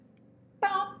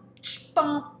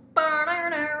What's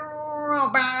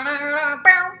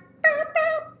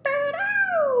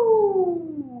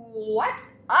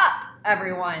up,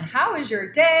 everyone? How is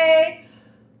your day?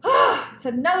 It's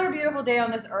another beautiful day on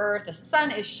this earth. The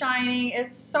sun is shining.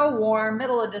 It's so warm,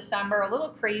 middle of December, a little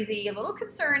crazy, a little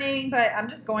concerning, but I'm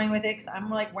just going with it because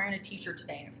I'm like wearing a t-shirt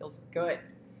today and it feels good.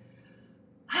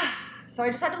 So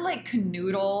I just had to like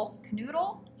canoodle.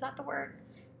 Canoodle? Is that the word?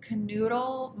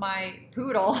 Canoodle my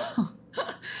poodle.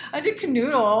 I did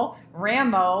canoodle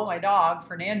Rambo, my dog,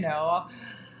 Fernando.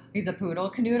 He's a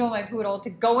poodle. Canoodle my poodle to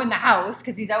go in the house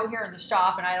because he's out here in the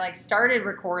shop, and I like started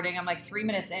recording. I'm like 3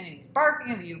 minutes in and he's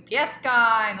barking at the UPS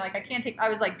guy, and like I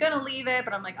was like gonna leave it,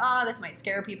 but I'm like, oh, this might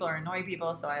scare people or annoy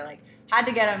people, so I like had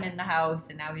to get him in the house,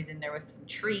 and now he's in there with some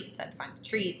treats. I had to find the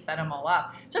treats, set them all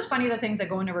up. Just funny the things that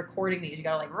go into recording these. You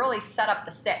gotta like really set up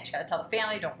the sit. You gotta tell the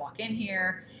family, don't walk in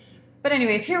here. But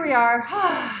anyways, here we are.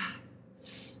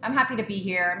 I'm happy to be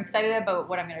here. I'm excited about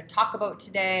what I'm going to talk about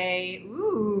today.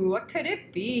 Ooh, what could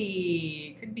it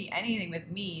be? Could be anything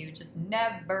with me. You just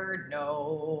never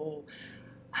know.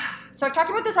 So I've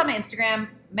talked about this on my Instagram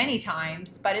many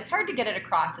times, but it's hard to get it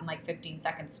across in like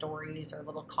 15-second stories or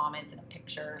little comments in a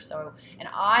picture. And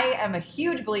I am a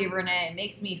huge believer in it. It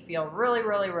makes me feel really,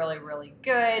 really, really, really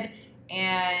good.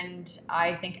 And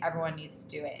I think everyone needs to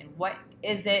do it. And what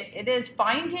is it? It is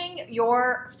finding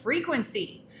your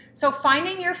frequency. So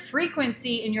finding your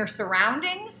frequency in your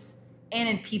surroundings and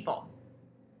in people.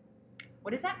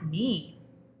 What does that mean?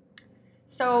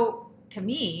 So to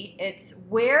me, it's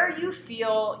where you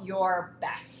feel your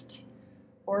best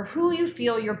or who you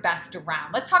feel your best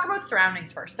around. Let's talk about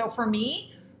surroundings first. So for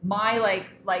me, my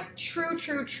like true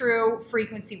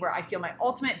frequency where I feel my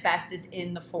ultimate best is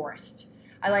in the forest.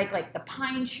 I like the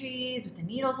pine trees with the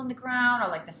needles on the ground. I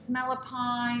like the smell of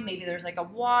pine. Maybe there's like a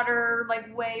water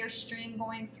like way or stream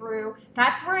going through.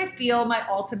 That's where I feel my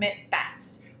ultimate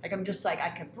best. Like I'm just like I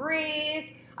can breathe.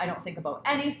 I don't think about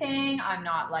anything. I'm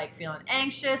not like feeling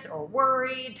anxious or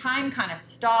worried. Time kind of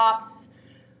stops.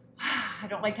 I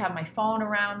don't like to have my phone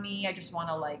around me. I just want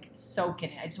to like soak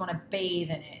in it. I just want to bathe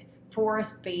in it.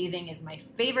 Forest bathing is my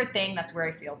favorite thing. That's where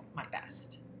I feel my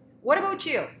best. What about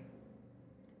you?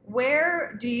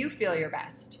 Where do you feel your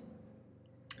best?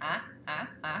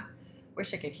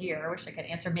 Wish I could hear. Wish I could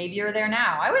answer. Maybe you're there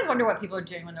now. I always wonder what people are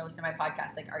doing when they listen to my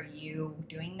podcast. Like, are you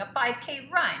doing a 5K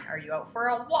run? Are you out for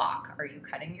a walk? Are you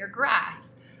cutting your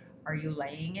grass? Are you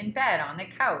laying in bed on the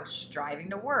couch, driving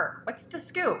to work? What's the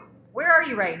scoop? Where are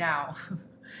you right now?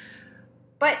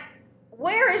 But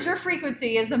where is your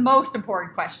frequency is the most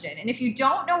important question. And if you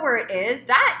don't know where it is,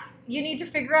 that you need to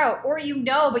figure out, or you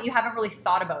know, but you haven't really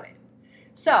thought about it.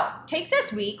 So take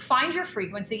this week, find your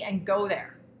frequency and go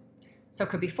there. So it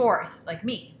could be forest, like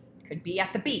me. Could be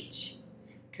at the beach.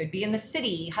 Could be in the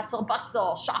city, hustle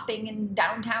bustle, shopping in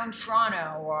downtown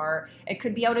Toronto. Or it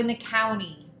could be out in the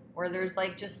county where there's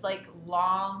like just like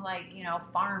long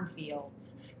farm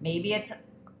fields. Maybe it's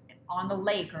on the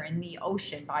lake or in the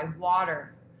ocean by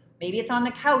water. Maybe it's on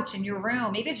the couch in your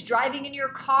room. Maybe it's driving in your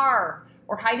car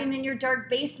or hiding in your dark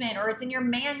basement, or it's in your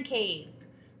man cave,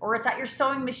 or it's at your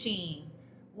sewing machine.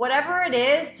 Whatever it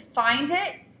is, find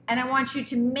it, and I want you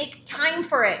to make time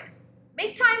for it.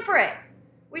 Make time for it.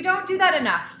 We don't do that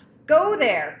enough. Go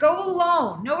there. Go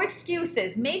alone. No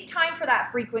excuses. Make time for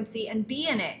that frequency and be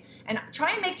in it. And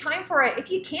try and make time for it, if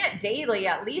you can't daily,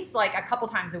 at least like a couple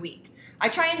times a week. I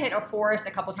try and hit a forest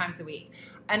a couple times a week.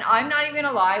 And I'm not even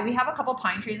gonna lie, we have a couple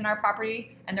pine trees in our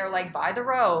property and they're like by the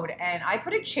road, and I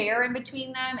put a chair in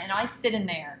between them and I sit in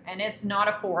there, and it's not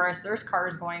a forest. There's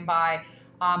cars going by.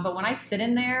 But when I sit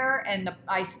in there, and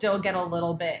I still get a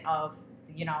little bit of,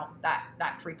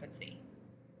 that frequency.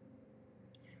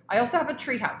 I also have a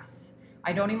tree house.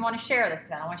 I don't even want to share this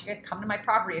because I don't want you guys to come to my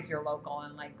property if you're local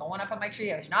and like going up on my tree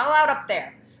house. You're not allowed up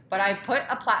there. But I put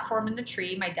a platform in the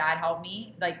tree. My dad helped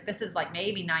me. Like this is like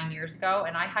maybe 9 years ago,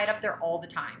 and I hide up there all the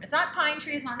time. It's not pine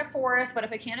trees, not a forest, but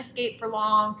if I can't escape for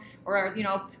long or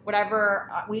whatever,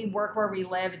 we work where we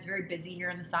live. It's very busy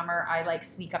here in the summer. I like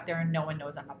sneak up there and no one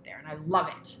knows I'm up there, and I love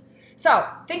it. So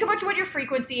think about what your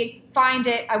frequency, find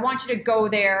it. I want you to go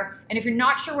there. And if you're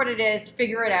not sure what it is,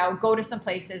 figure it out. Go to some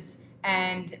places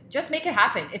and just make it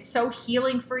happen. It's so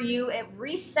healing for you. It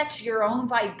resets your own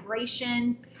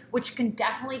vibration, which can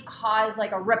definitely cause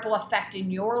like a ripple effect in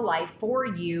your life for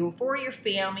you, for your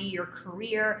family, your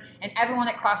career, and everyone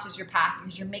that crosses your path,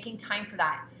 because you're making time for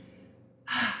that.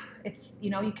 It's,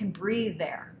 you can breathe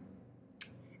there.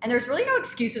 And there's really no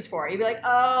excuses for it. You'd be like,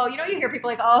 oh, you hear people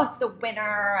like, oh, it's the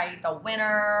winter. I hate the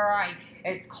winter.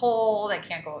 It's cold. I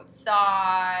can't go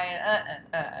outside.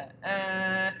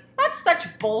 That's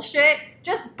such bullshit.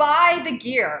 Just buy the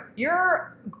gear.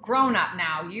 You're grown up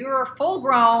now. You're full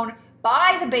grown.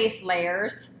 Buy the base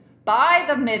layers. Buy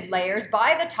the mid layers.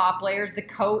 Buy the top layers, the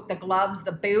coat, the gloves,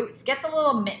 the boots. Get the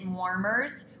little mitten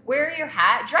warmers. Wear your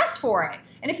hat, dress for it.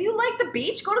 And if you like the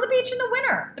beach, go to the beach in the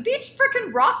winter. The beach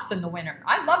freaking rocks in the winter.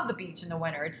 I love the beach in the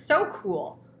winter. It's so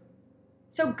cool.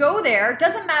 So go there.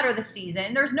 Doesn't matter the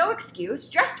season. There's no excuse.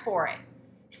 Dress for it.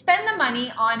 Spend the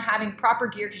money on having proper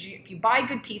gear because if you buy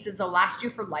good pieces, they'll last you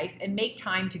for life, and make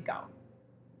time to go.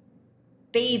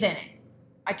 Bathe in it.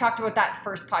 I talked about that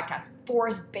first podcast,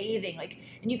 forest bathing.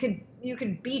 And you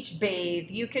could beach bathe,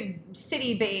 you could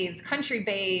city bathe, country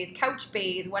bathe, couch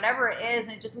bathe, whatever it is.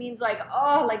 And it just means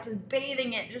just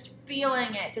bathing it, just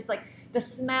feeling it, just like the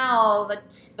smell,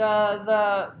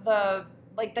 the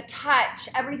touch,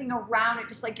 everything around it,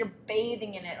 just like you're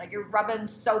bathing in it, like you're rubbing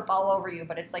soap all over you,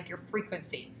 but it's like your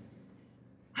frequency.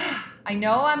 I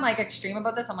know I'm like extreme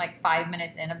about this. I'm like 5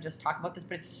 minutes in of just talking about this,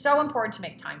 but it's so important to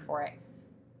make time for it.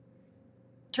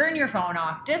 Turn your phone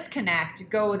off, disconnect,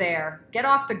 go there, get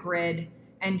off the grid,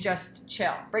 and just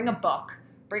chill. Bring a book,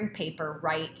 bring paper,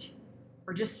 write,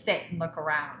 or just sit and look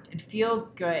around and feel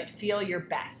good, feel your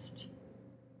best.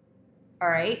 All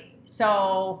right?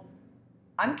 So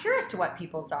I'm curious to what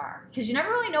people's are, because you never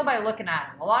really know by looking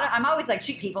at them. I'm always like,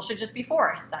 people should just be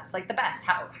forests. That's like the best.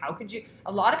 How could you?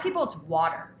 A lot of people, it's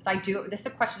water. Because this is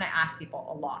a question I ask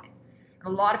people a lot. And a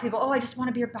lot of people, I just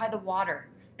want to be by the water.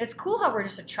 It's cool how we're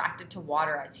just attracted to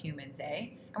water as humans, eh?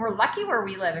 And we're lucky where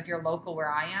we live. If you're local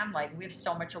where I am, like we have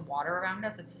so much of water around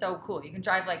us. It's so cool. You can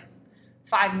drive like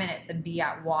 5 minutes and be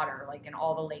at water, like in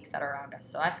all the lakes that are around us.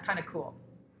 So that's kind of cool.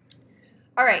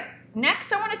 All right.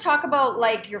 Next, I want to talk about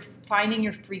like finding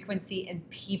your frequency in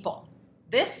people.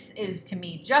 This is to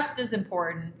me just as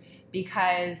important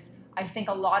because I think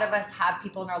a lot of us have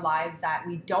people in our lives that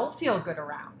we don't feel good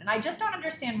around. And I just don't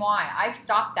understand why. I've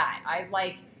stopped that.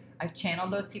 I've channeled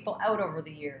those people out over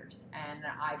the years, and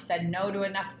I've said no to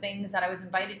enough things that I was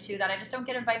invited to that I just don't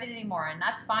get invited anymore, and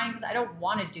that's fine because I don't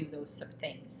want to do those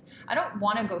things. I don't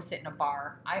want to go sit in a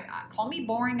bar. I call me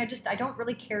boring. I don't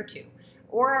really care to.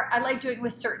 Or I like doing it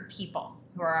with certain people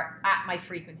who are at my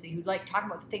frequency, who like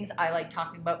talking about the things I like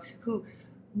talking about, who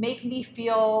make me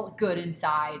feel good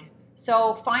inside.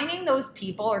 So finding those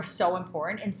people are so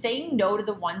important, and saying no to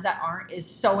the ones that aren't is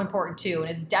so important too. And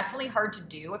it's definitely hard to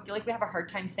do. I feel like we have a hard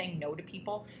time saying no to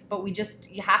people, but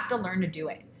you have to learn to do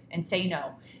it and say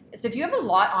no. So if you have a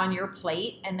lot on your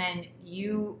plate and then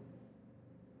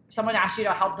someone asks you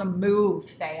to help them move,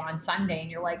 say on Sunday,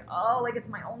 and you're like, it's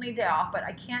my only day off, but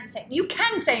I can't say, you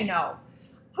can say no.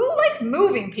 Who likes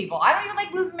moving people? I don't even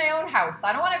like moving my own house.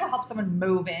 I don't want to go help someone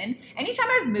move in. Anytime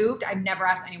I've moved, I've never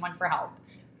asked anyone for help.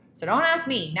 So don't ask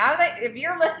me. Now that if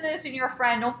you're listening to this and you're a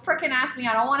friend, don't freaking ask me.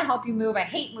 I don't want to help you move. I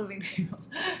hate moving people.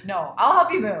 No, I'll help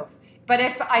you move. But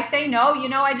if I say no,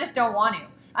 I just don't want to.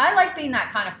 I like being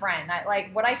that kind of friend. That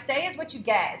like what I say is what you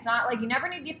get. It's not like you never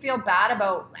need to feel bad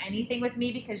about anything with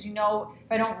me because if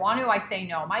I don't want to, I say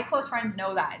no. My close friends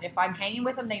know that. And if I'm hanging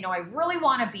with them, they know I really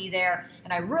want to be there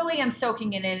and I really am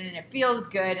soaking it in and it feels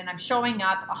good and I'm showing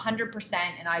up 100%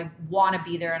 and I want to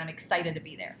be there and I'm excited to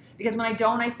be there. Because when I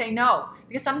don't, I say no.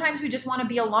 Because sometimes we just want to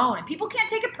be alone and people can't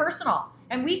take it personal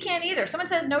and we can't either. Someone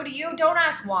says no to you, don't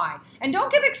ask why. And don't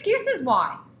give excuses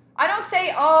why. I don't say,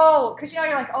 because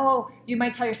you're like, you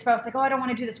might tell your spouse, like, I don't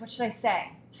want to do this. What should I say?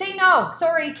 Say no.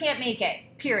 Sorry, you can't make it.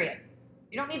 Period.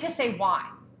 You don't need to say why.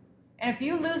 And if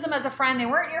you lose them as a friend, they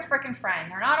weren't your freaking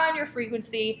friend. They're not on your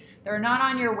frequency. They're not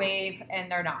on your wave, and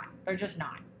they're not. They're just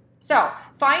not. So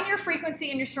find your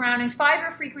frequency in your surroundings. Find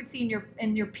your frequency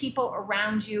in your people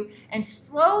around you, and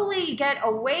slowly get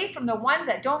away from the ones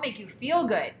that don't make you feel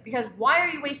good. Because why are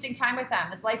you wasting time with them?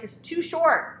 This life is too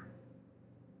short.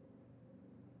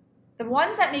 The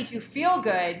ones that make you feel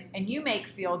good and you make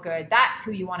feel good, that's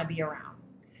who you want to be around.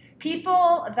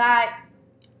 People that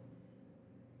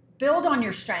build on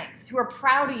your strengths, who are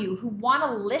proud of you, who want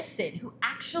to listen, who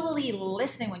actually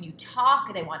listen when you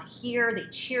talk, they want to hear, they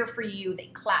cheer for you, they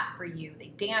clap for you, they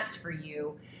dance for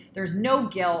you. There's no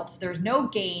guilt, there's no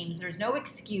games, there's no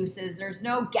excuses, there's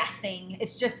no guessing.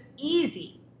 It's just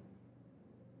easy.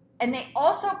 And they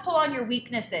also pull on your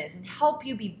weaknesses and help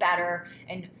you be better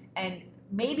and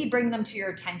maybe bring them to your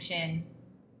attention.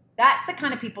 That's the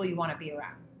kind of people you want to be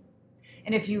around.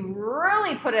 And if you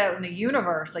really put it out in the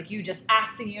universe, like you just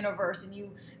ask the universe,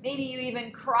 and maybe you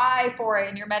even cry for it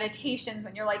in your meditations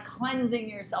when you're like cleansing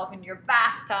yourself in your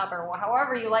bathtub or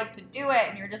however you like to do it,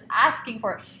 and you're just asking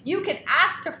for it. You can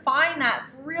ask to find that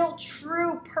real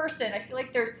true person. I feel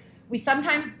like we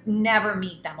sometimes never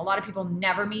meet them. A lot of people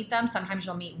never meet them. Sometimes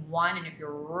you'll meet one, and if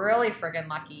you're really friggin'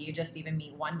 lucky, you just even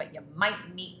meet one, but you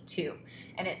might meet two.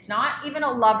 And it's not even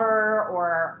a lover,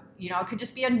 or, it could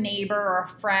just be a neighbor or a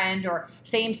friend or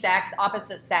same sex,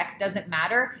 opposite sex, doesn't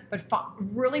matter. But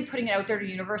really putting it out there to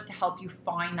the universe to help you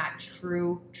find that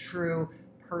true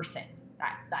person,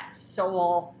 that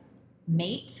soul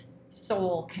mate,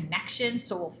 soul connection,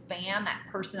 soul fan, that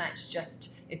person that's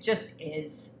it just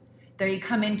is. They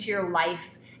come into your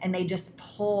life and they just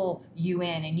pull you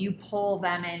in, and you pull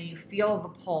them in, and you feel the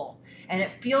pull. And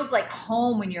it feels like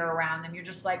home when you're around them. You're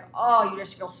just like, oh, you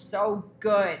just feel so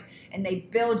good. And they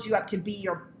build you up to be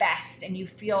your best, and you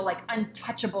feel like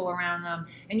untouchable around them,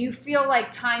 and you feel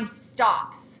like time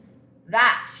stops.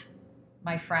 That,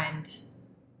 my friend,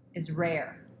 is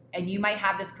rare. And you might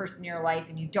have this person in your life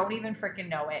and you don't even freaking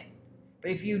know it. But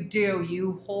if you do,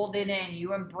 you hold it in,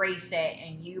 you embrace it,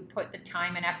 and you put the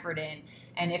time and effort in.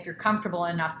 And if you're comfortable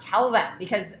enough, tell them.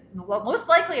 Because most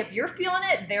likely, if you're feeling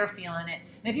it, they're feeling it.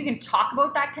 And if you can talk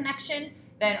about that connection,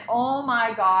 then, oh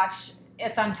my gosh,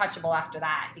 it's untouchable after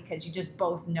that, because you just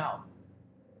both know.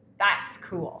 That's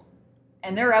cool.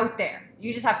 And they're out there.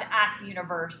 You just have to ask the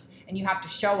universe, and you have to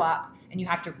show up, and you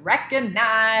have to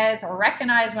recognize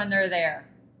when they're there.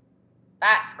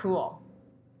 That's cool.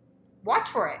 Watch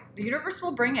for it. The universe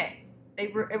will bring it.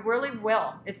 It really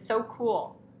will. It's so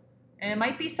cool. And it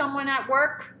might be someone at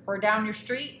work or down your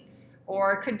street,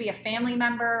 or it could be a family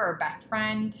member or best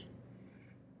friend.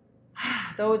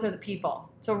 Those are the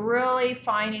people. So really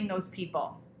finding those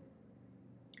people.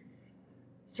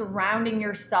 Surrounding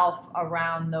yourself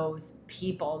around those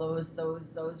people, those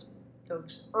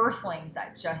earthlings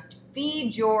that just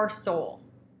feed your soul.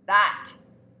 That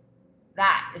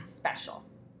is special.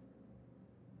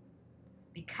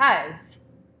 Because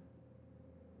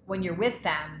when you're with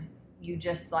them, you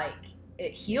just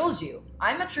it heals you.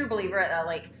 I'm a true believer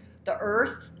that the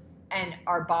earth and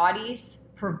our bodies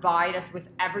provide us with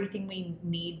everything we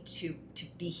need to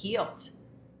be healed.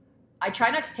 I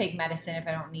try not to take medicine if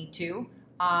I don't need to.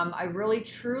 I really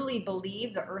truly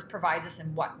believe the earth provides us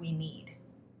in what we need.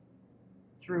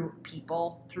 Through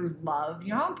people, through love. You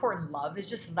know how important love is?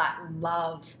 Just that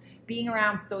love. Being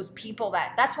around those people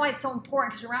that's why it's so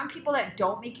important, because you're around people that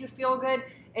don't make you feel good.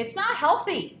 It's not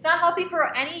healthy. It's not healthy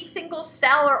for any single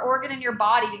cell or organ in your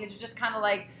body, because you're just kind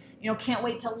of can't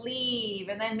wait to leave.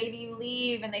 And then maybe you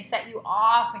leave and they set you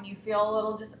off, and you feel a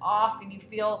little just off, and you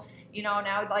feel,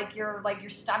 now your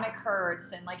stomach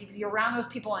hurts. And if you're around those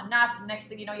people enough, next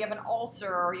thing you know, you have an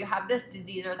ulcer, or you have this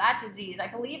disease or that disease. I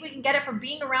believe we can get it from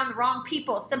being around the wrong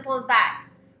people. Simple as that.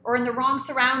 Or in the wrong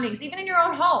surroundings, even in your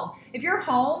own home. If your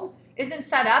home isn't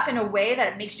set up in a way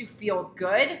that it makes you feel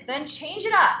good, then change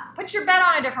it up. Put your bed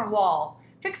on a different wall.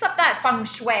 Fix up that feng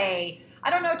shui. I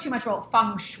don't know too much about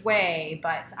feng shui,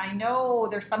 but I know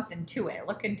there's something to it.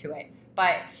 Look into it.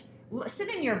 But sit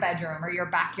in your bedroom or your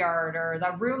backyard or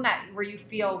the room where you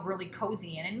feel really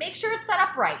cozy in, and make sure it's set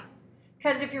up right.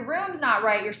 Because if your room's not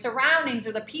right, your surroundings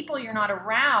or the people you're not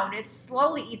around, it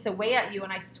slowly eats away at you,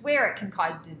 and I swear it can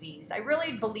cause disease. I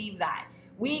really believe that.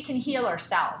 We can heal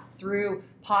ourselves through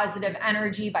positive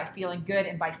energy, by feeling good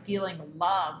and by feeling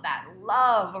love, that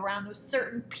love around those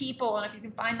certain people. And if you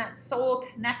can find that soul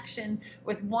connection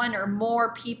with one or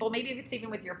more people, maybe if it's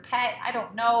even with your pet, I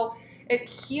don't know, it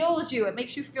heals you. It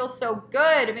makes you feel so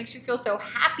good. It makes you feel so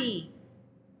happy.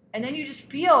 And then you just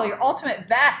feel your ultimate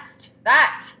best.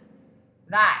 That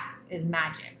is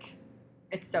magic.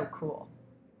 It's so cool.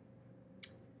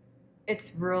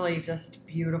 It's really just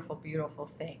beautiful, beautiful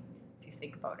thing.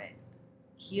 Think about it.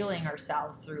 Healing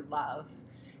ourselves through love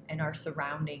and our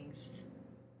surroundings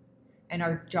and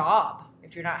our job.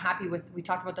 If you're not happy we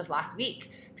talked about this last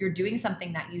week, if you're doing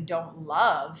something that you don't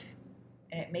love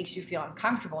and it makes you feel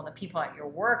uncomfortable, and the people at your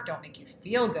work don't make you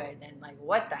feel good, then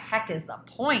what the heck is the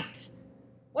point?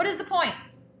 What is the point?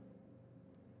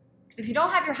 Because if you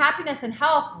don't have your happiness and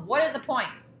health, what is the point?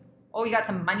 Oh, you got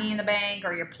some money in the bank,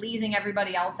 or you're pleasing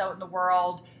everybody else out in the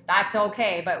world. That's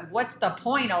okay. But what's the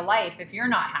point of life if you're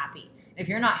not happy, if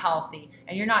you're not healthy,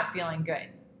 and you're not feeling good?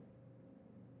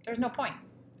 There's no point,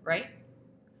 right?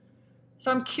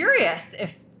 So I'm curious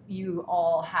if you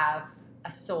all have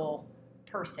a soul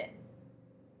person.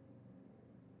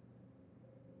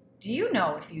 Do you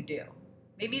know if you do?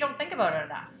 Maybe you don't think about it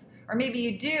enough. Or maybe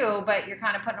you do, but you're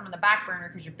kind of putting them on the back burner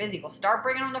because you're busy. Well, start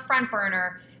bringing them on the front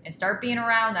burner and start being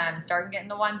around them and start getting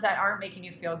the ones that aren't making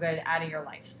you feel good out of your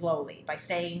life slowly by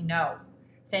saying no.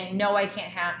 Saying, no, I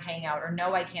can't hang out, or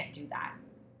no, I can't do that.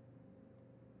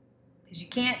 Because you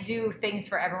can't do things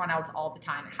for everyone else all the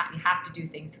time. You have to do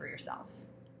things for yourself.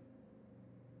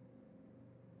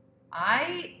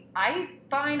 I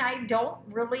find I don't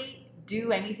really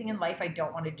do anything in life I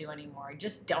don't want to do anymore. I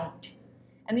just don't.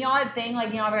 And the odd thing, like,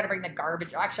 I've got to bring the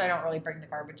garbage. Actually, I don't really bring the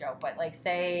garbage out, but like,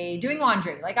 say, doing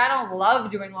laundry. Like, I don't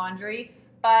love doing laundry,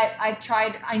 but I've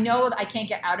tried. I know I can't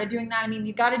get out of doing that. I mean,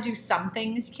 you got to do some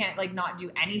things. You can't like not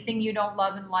do anything you don't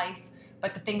love in life.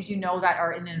 But the things that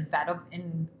are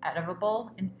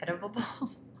inevitable,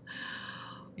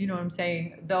 you know what I'm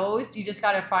saying? Those, you just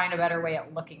got to find a better way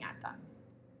at looking at them.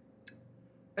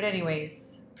 But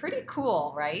anyways, pretty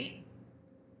cool, right?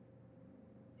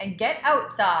 And get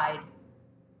outside.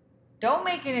 Don't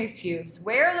make an excuse.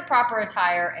 Wear the proper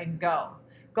attire and go.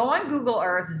 Go on Google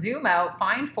Earth, zoom out,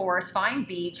 find forest, find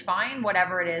beach, find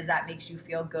whatever it is that makes you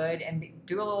feel good, and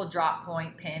do a little drop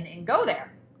point pin and go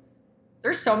there.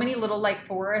 There's so many little like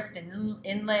forest and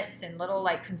inlets and little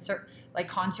like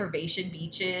conservation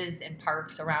beaches and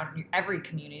parks around every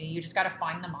community. You just got to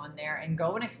find them on there and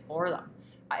go and explore them.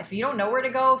 If you don't know where to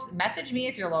go, message me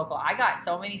if you're local. I got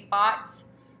so many spots.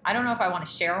 I don't know if I want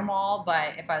to share them all,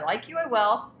 but if I like you, I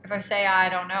will. If I say I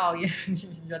don't know, you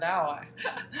know.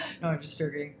 No, I'm just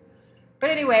joking. But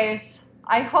anyways,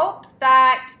 I hope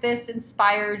that this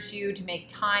inspires you to make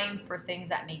time for things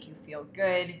that make you feel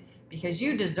good, because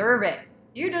you deserve it.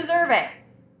 You deserve it.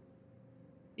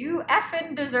 You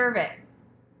effing deserve it.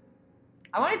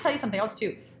 I want to tell you something else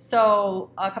too.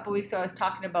 So a couple weeks ago, I was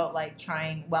talking about like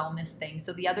trying wellness things.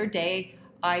 So the other day,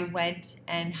 I went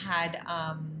and had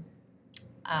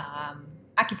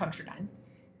acupuncture done,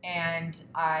 and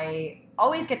I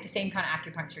always get the same kind of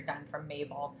acupuncture done from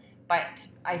Mabel. But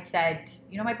I said,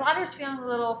 my bladder's feeling a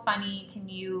little funny. Can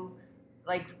you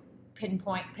like pin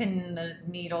the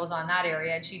needles on that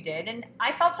area? And she did, and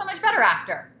I felt so much better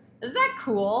after. Isn't that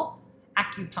cool?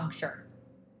 Acupuncture.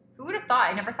 Who would have thought?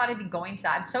 I never thought I'd be going to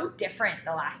that. I'm so different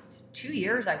the last 2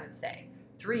 years, I would say.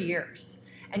 3 years.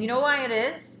 And you know why it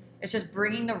is? It's just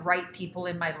bringing the right people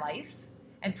in my life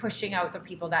and pushing out the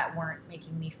people that weren't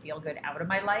making me feel good out of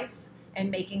my life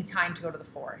and making time to go to the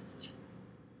forest.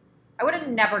 I would have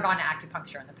never gone to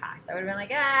acupuncture in the past. I would have been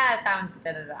like, sounds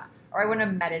da-da-da. Or I wouldn't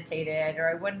have meditated, or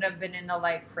I wouldn't have been into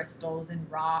like crystals and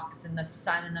rocks and the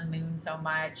sun and the moon so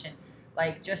much, and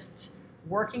like just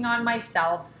working on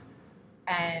myself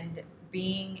and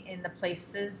being in the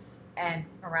places and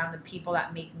around the people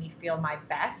that make me feel my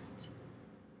best.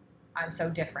 I'm so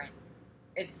different.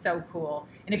 It's so cool.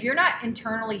 And if you're not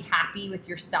internally happy with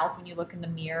yourself when you look in the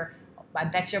mirror, I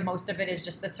bet you most of it is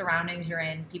just the surroundings you're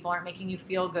in. People aren't making you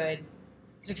feel good.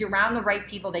 Because if you're around the right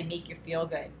people, they make you feel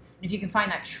good. And if you can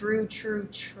find that true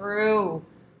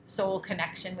soul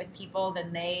connection with people,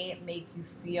 then they make you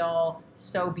feel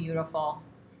so beautiful.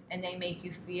 And they make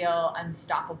you feel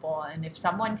unstoppable. And if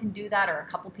someone can do that, or a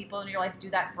couple people in your life do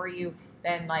that for you,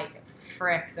 then like,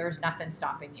 frick, there's nothing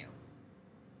stopping you.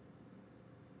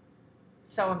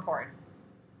 So important.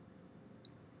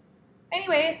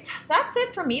 Anyways, that's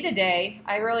it for me today.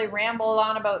 I really rambled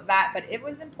on about that, but it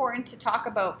was important to talk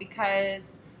about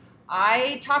because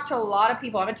I talk to a lot of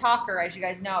people. I'm a talker, as you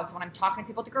guys know. So when I'm talking to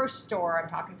people at the grocery store, I'm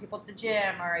talking to people at the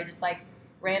gym, or I just like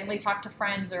randomly talk to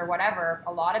friends or whatever,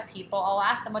 a lot of people, I'll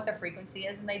ask them what their frequency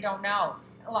is and they don't know.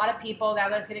 A lot of people, now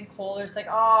that it's getting colder, it's like,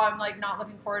 I'm like not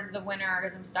looking forward to the winter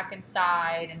because I'm stuck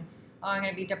inside and I'm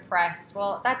going to be depressed.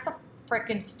 Well, that's a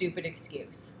freaking stupid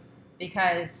excuse,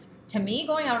 because to me,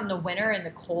 going out in the winter in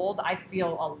the cold, I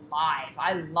feel alive.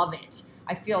 I love it.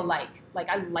 I feel like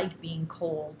I like being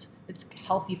cold. It's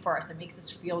healthy for us. It makes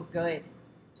us feel good.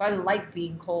 So I like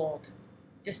being cold.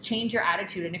 Just change your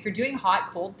attitude. And if you're doing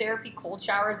hot, cold therapy, cold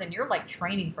showers, then you're like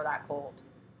training for that cold.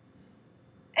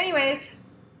 Anyways,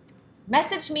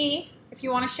 message me if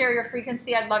you want to share your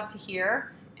frequency. I'd love to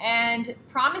hear. And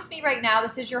promise me right now,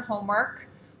 this is your homework,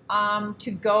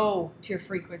 to go to your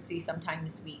frequency sometime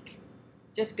this week.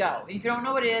 Just go. And if you don't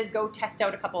know what it is, go test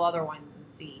out a couple other ones and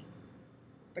see.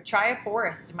 But try a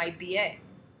forest. It might be it.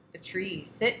 The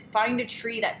trees. Find a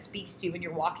tree that speaks to you when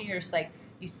you're walking. You're just like,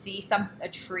 you see a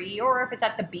tree, or if it's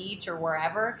at the beach or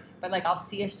wherever, but like I'll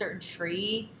see a certain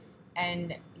tree,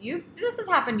 and this has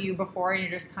happened to you before, and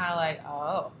you're just kind of like,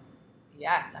 oh,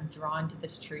 yes, I'm drawn to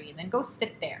this tree. And then go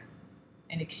sit there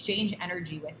and exchange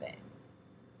energy with it.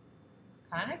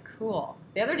 Kind of cool.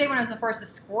 The other day when I was in the forest, the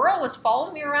squirrel was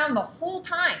following me around the whole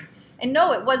time. And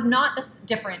no, it was not the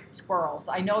different squirrels.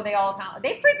 I know they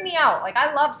freak me out. Like,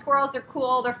 I love squirrels. They're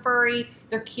cool. They're furry.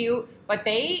 They're cute. But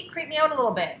they creep me out a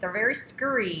little bit. They're very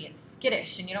scurry and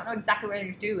skittish, and you don't know exactly what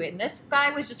to do. And this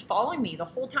guy was just following me the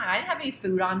whole time. I didn't have any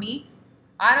food on me.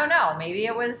 I don't know. Maybe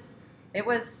it was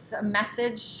a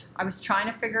message. I was trying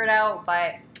to figure it out.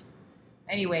 But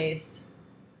anyways,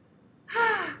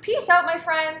 peace out, my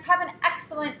friends. Have an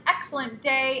excellent, excellent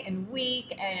day and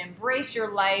week, and embrace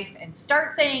your life and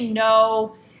start saying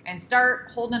no and start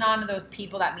holding on to those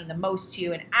people that mean the most to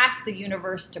you, and ask the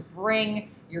universe to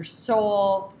bring your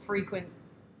soul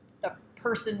the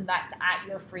person that's at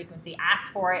your frequency.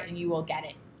 Ask for it and you will get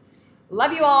it.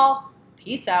 Love you all.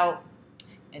 Peace out.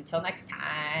 Until next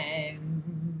time.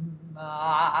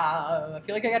 I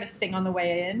feel like I got to sing on the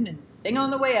way in and sing on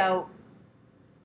the way out.